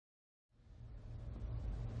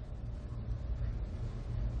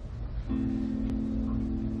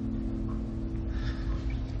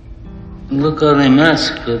Look how they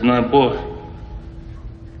massacred my boy.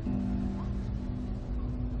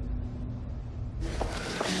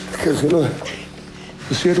 Kan du noget?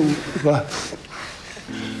 Hvad siger du? Hvad?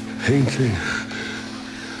 Ingenting.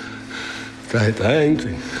 Der er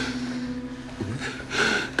ingenting.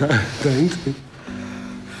 Der er ingenting.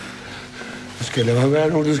 Det skal lade mig være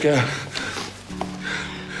nu, det skal jeg.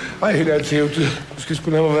 Ej, helt ærligt, Theo, du skal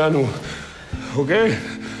sgu lade mig være nu. Okay?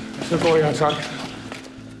 Så går jeg, tak.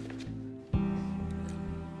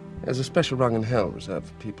 There's a special rung in hell reserved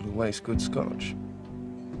for people who waste good scotch.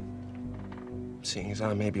 Seeing as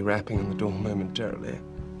I may be rapping on the door momentarily.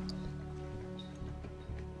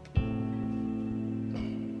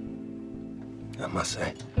 I must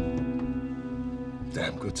say,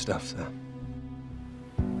 damn good stuff, sir.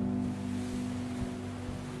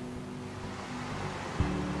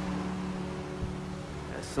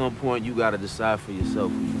 At some point, you gotta decide for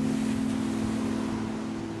yourself who you want.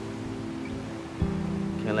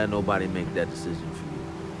 Can't let nobody make that decision for you.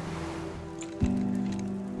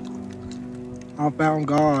 I found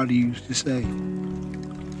God, he used to say.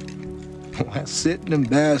 While sitting and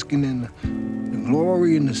basking in the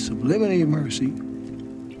glory and the sublimity of mercy,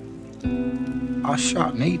 I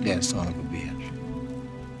shot and ate that son of a bitch.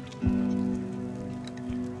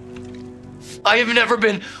 I have never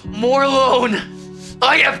been more alone.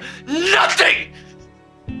 I have nothing.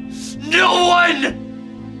 No one.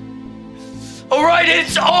 All right,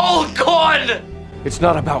 it's all gone. It's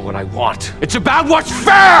not about what I want. It's about what's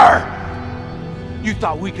fair! You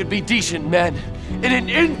thought we could be decent men in an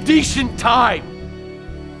indecent time.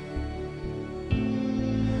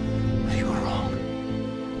 You were wrong.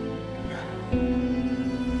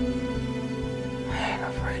 I ain't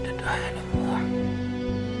afraid to die anymore.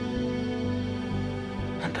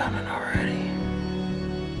 I've done it already.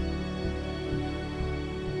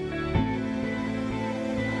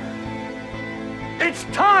 It's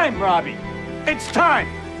time, Robbie. It's time.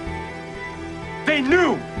 They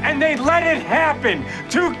knew, and they let it happen.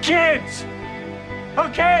 2 kids.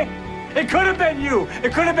 Okay? It could have been you.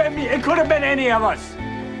 It could have been me. It could have been any of us.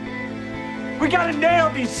 We gotta nail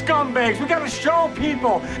these scumbags. We gotta show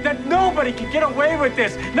people that nobody can get away with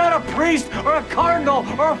this. Not a priest or a cardinal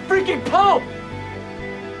or a freaking pope.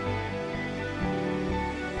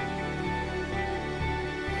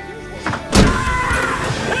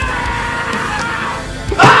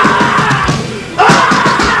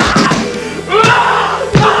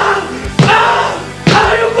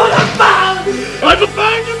 I've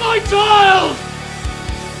abandoned my child!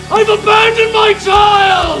 I've abandoned my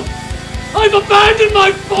child! I've abandoned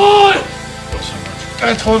my boy!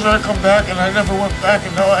 I told her I'd come back, and I never went back,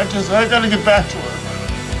 and now I gotta get back to her.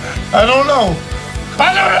 I don't know.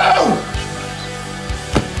 I don't know!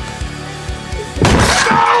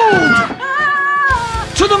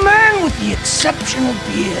 To the man with the exceptional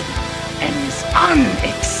beard and his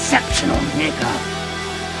unexceptional nigger.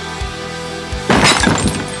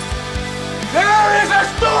 There is a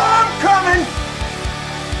storm coming!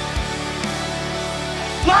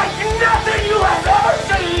 Like nothing you have ever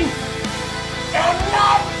seen! And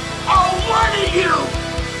not a one of you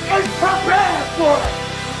is prepared for it!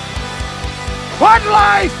 What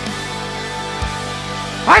life?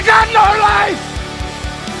 I got no life!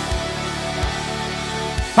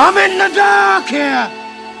 I'm in the dark here!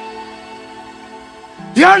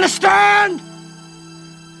 Do you understand?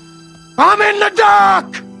 I'm in the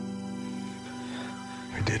dark!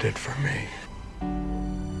 You did it for me.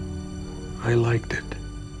 I liked it.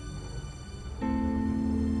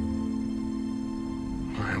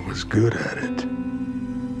 I was good at it.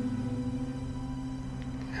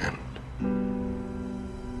 And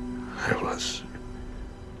I was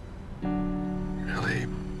really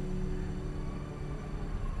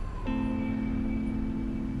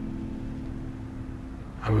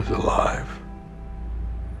I was alive.